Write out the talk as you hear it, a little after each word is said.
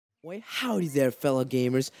Why, howdy there, fellow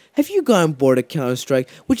gamers. Have you gotten bored of Counter-Strike?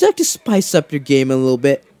 Would you like to spice up your game a little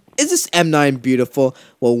bit? Is this M9 beautiful?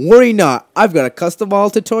 Well, worry not. I've got a custom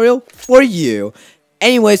model tutorial for you.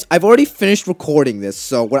 Anyways, I've already finished recording this,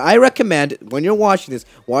 so what I recommend when you're watching this,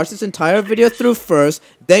 watch this entire video through first,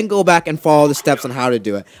 then go back and follow the steps on how to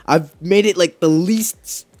do it. I've made it like the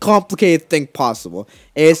least complicated thing possible.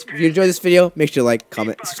 Anyways, if you enjoyed this video, make sure to like,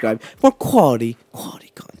 comment, and subscribe for more quality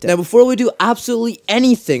content. Now, before we do absolutely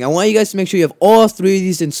anything, I want you guys to make sure you have all three of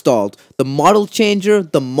these installed. The model changer,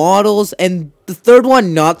 the models, and the third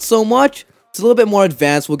one, not so much. It's a little bit more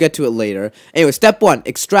advanced. We'll get to it later. Anyway, step 1,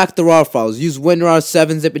 extract the raw files. Use WinRAR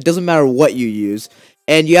 7-zip. It doesn't matter what you use.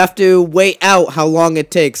 And you have to wait out how long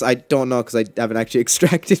it takes. I don't know because I haven't actually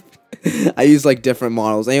extracted. I use like different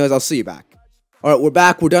models. Anyways, I'll see you back. Alright, we're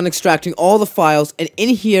back. We're done extracting all the files. And in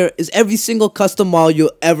here is every single custom model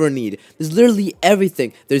you'll ever need. There's literally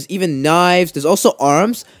everything. There's even knives. There's also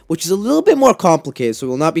arms, which is a little bit more complicated. So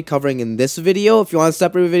we'll not be covering in this video. If you want a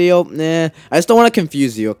separate video, nah. I just don't want to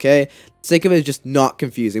confuse you, okay? The sake of it is just not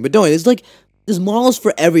confusing. But don't worry, there's models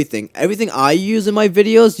for everything. Everything I use in my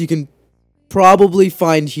videos, you can probably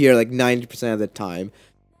find here like 90% of the time.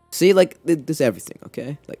 See, like, there's everything,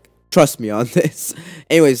 okay? Like, trust me on this.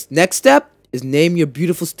 Anyways, next step is name your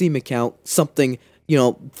beautiful Steam account something, you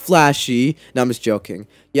know, flashy. No, I'm just joking.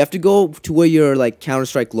 You have to go to where your, like,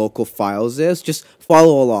 Counter-Strike local files is. Just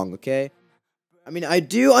follow along, okay? I mean, I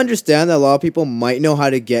do understand that a lot of people might know how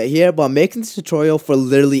to get here, but I'm making this tutorial for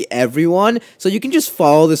literally everyone, so you can just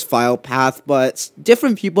follow this file path, but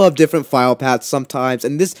different people have different file paths sometimes,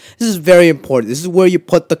 and this is very important. This is where you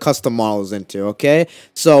put the custom models into, okay?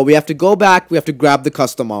 So we have to go back, we have to grab the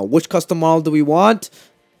custom model. Which custom model do we want?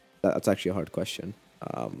 That's actually a hard question.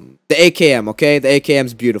 The AKM, okay? The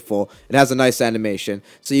AKM's beautiful. It has a nice animation.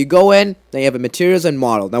 So you go in, then you have a materials and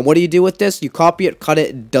model. Now what do you do with this? You copy it, cut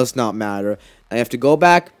it does not matter. Now you have to go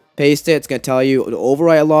back, paste it. It's going to tell you to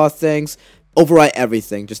overwrite a lot of things. Overwrite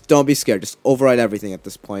everything. Just don't be scared. Just overwrite everything at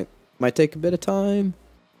this point. Might take a bit of time.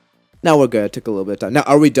 Now we're good. It took a little bit of time. Now,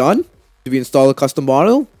 are we done? Did we install a custom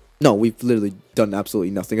model? No, we've literally done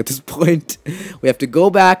absolutely nothing at this point. We have to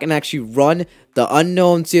go back and actually run the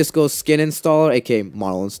unknown CSGO skin installer, aka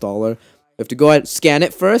model installer. We have to go ahead and scan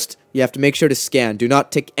it first. You have to make sure to scan. Do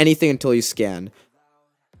not tick anything until you scan.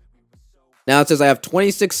 Now it says I have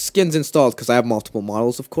 26 skins installed because I have multiple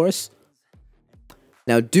models, of course.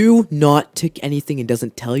 Now, do not tick anything it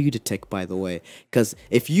doesn't tell you to tick, by the way. Because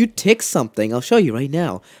if you tick something, I'll show you right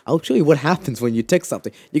now. I'll show you what happens when you tick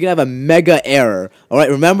something. You can have a mega error. Alright,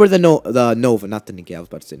 remember the Nova, not the Negev. I was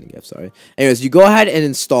about to say Negev, sorry. Anyways, you go ahead and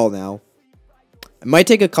install now. It might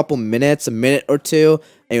take a couple minutes, a minute or two.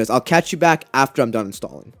 Anyways, I'll catch you back after I'm done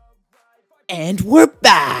installing. And we're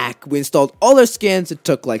back! We installed all our skins. It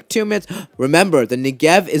took like 2 minutes. Remember, the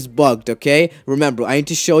Negev is bugged, okay? Remember, I need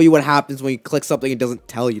to show you what happens when you click something it doesn't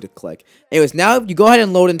tell you to click. Anyways, now you go ahead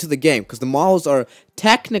and load into the game, because the models are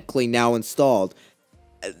technically now installed.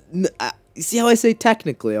 You see how I say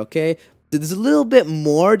technically, okay? There's a little bit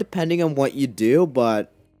more depending on what you do,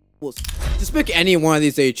 but well, just pick any one of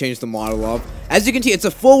these that you change the model of. As you can see, it's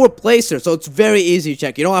a full replacer, so it's very easy to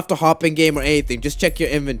check. You don't have to hop in game or anything. Just check your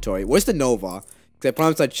inventory. Where's the Nova? Because I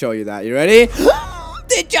promised I'd show you that. You ready?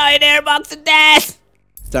 The giant airbox of death!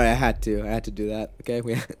 Sorry, I had to do that. Okay,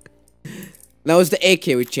 now it's the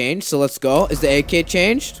AK we changed, so let's go. Is the AK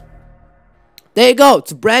changed? There you go.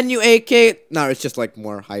 It's a brand new AK. No, it's just like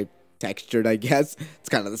more high textured, I guess. It's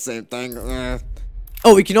kind of the same thing.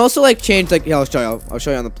 Oh, we can also like change like, yeah, I'll show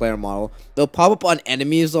you on the player model. They'll pop up on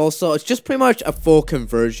enemies also. It's just pretty much a full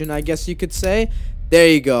conversion, I guess you could say. There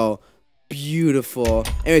you go. Beautiful.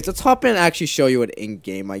 Anyways, let's hop in and actually show you it in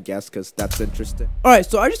game, I guess, because that's interesting. Alright,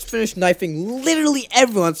 so I just finished knifing literally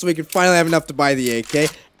everyone so we can finally have enough to buy the AK.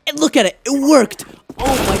 And look at it, it worked.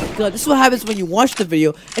 Oh my god, this is what happens when you watch the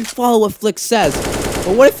video and follow what Flick says.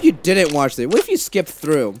 But what if you didn't watch it? What if you skipped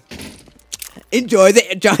through? Enjoy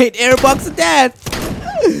the giant airbox of death.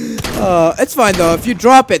 It's fine though. If you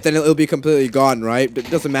drop it, then it'll be completely gone, right? It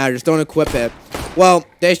doesn't matter. Just don't equip it. Well,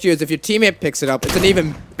 the issue is if your teammate picks it up, it's an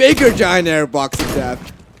even bigger giant airbox of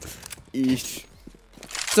death. Eesh.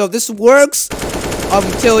 So this works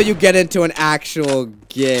until you get into an actual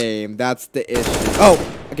game. That's the issue.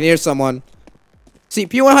 Oh, I can hear someone. See,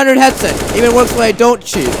 P100 headset. Even works when I don't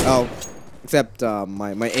cheat. Oh, except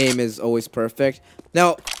my aim is always perfect.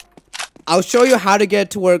 Now, I'll show you how to get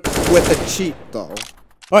it to work with a cheat, though.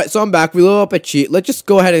 Alright, so I'm back. We load up a cheat. Let's just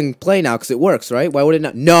go ahead and play now, because it works, right? Why would it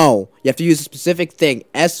not? No! You have to use a specific thing.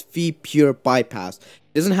 SV Pure Bypass.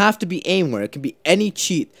 It doesn't have to be Aimware. It can be any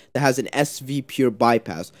cheat that has an SV Pure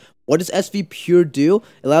Bypass. What does SV Pure do?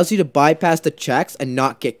 It allows you to bypass the checks and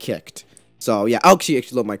not get kicked. So yeah, I'll actually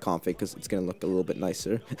load my config because it's gonna look a little bit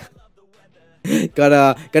nicer.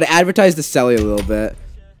 gotta advertise the celly a little bit.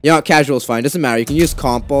 You know, casual is fine. Doesn't matter. You can use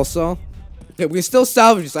comp also. Okay, we can still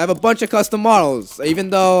salvage this. I have a bunch of custom models, even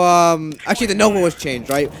though actually the Nova was changed,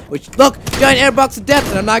 right? Which look, giant airbox of death,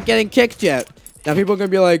 and I'm not getting kicked yet. Now people are gonna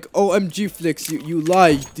be like, "OMG Flix, you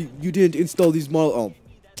lied. You didn't install these models." Oh,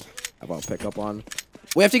 I want to pick up on.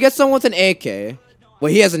 We have to get someone with an AK.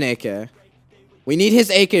 Well, he has an AK. We need his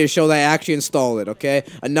AK to show that I actually installed it, okay?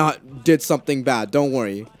 And not did something bad. Don't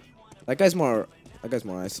worry. That guy's more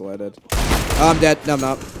isolated. Oh, I'm dead. No, I'm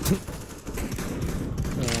not.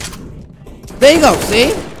 There you go.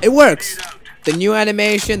 See? It works. The new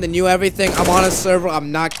animation, the new everything. I'm on a server.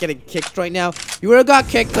 I'm not getting kicked right now. You would have got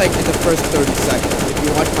kicked like in the first 30 seconds. If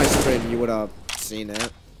you watched my stream, you would have seen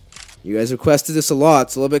it. You guys requested this a lot.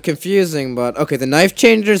 It's a little bit confusing, but okay. The knife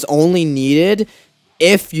changer is only needed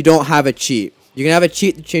if you don't have a cheat. You can have a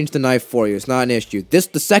cheat to change the knife for you. It's not an issue. This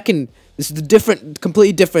is the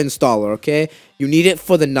completely different installer, okay? You need it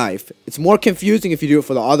for the knife. It's more confusing if you do it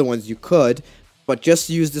for the other ones. You could, but just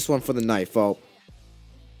use this one for the knife. Oh.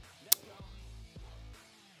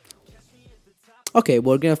 Okay,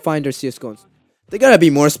 we're gonna find our CSGO. They gotta be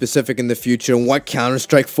more specific in the future on what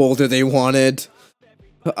Counter-Strike folder they wanted.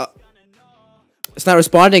 It's not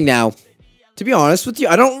responding now. To be honest with you,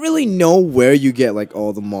 I don't really know where you get like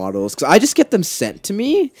all the models, because I just get them sent to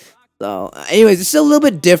me. So anyways, it's a little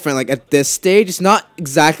bit different. Like at this stage, it's not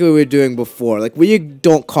exactly what we were doing before. Like we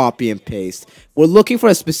don't copy and paste. We're looking for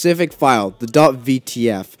a specific file, the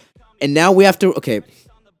 .vtf. And now we have to, okay.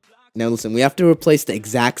 Now listen, we have to replace the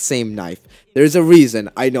exact same knife. There's a reason.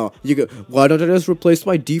 I know. You go, why don't I just replace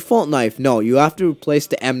my default knife? No, you have to replace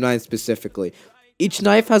the M9 specifically. Each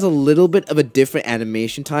knife has a little bit of a different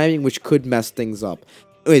animation timing, which could mess things up.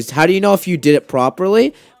 Anyways, how do you know if you did it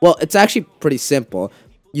properly? Well, it's actually pretty simple.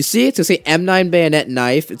 You see, it's going to say M9 bayonet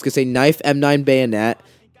knife. It's going to say knife M9 bayonet.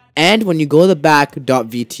 And when you go to the back,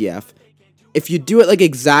 .vtf. If you do it like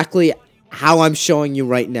exactly how I'm showing you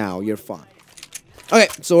right now, you're fine. Okay,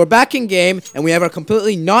 so we're back in game, and we have a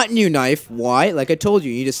completely not new knife. Why? Like I told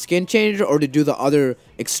you, you need a skin changer or to do the other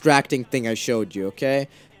extracting thing I showed you, okay?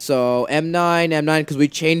 So, M9, because we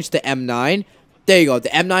changed the M9. There you go. The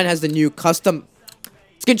M9 has the new custom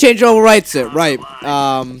skin changer overwrites it, right.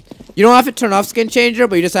 You don't have to turn off skin changer,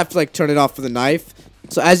 but you just have to, like, turn it off for the knife.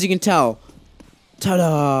 So, as you can tell,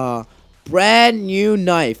 ta-da! Brand new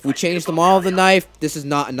knife. We changed the model of the knife. This is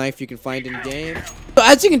not a knife you can find in-game. So,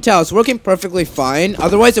 as you can tell, it's working perfectly fine.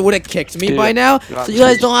 Otherwise, it would have kicked me by now. So, you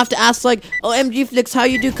guys don't have to ask, like, oh, MG Flix, how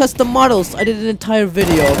you do custom models? I did an entire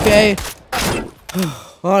video, okay?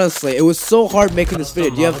 Honestly, it was so hard making this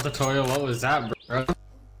video. Do you have tutorial? What was that, bro?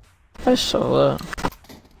 I saw that.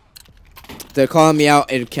 They're calling me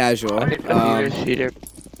out in casual.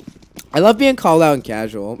 I love being called out in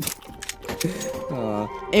casual.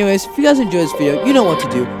 Anyways, if you guys enjoyed this video, you know what to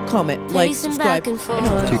do. Comment, like, subscribe, and all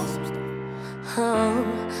that.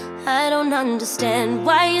 I don't understand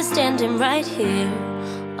why you're standing right here.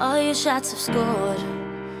 All your shots have scored.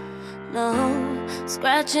 No,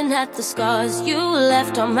 scratching at the scars you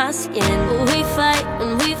left on my skin. But we fight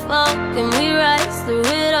and we fall and we rise through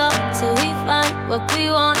it all till we find what we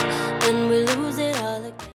want. When we lose it.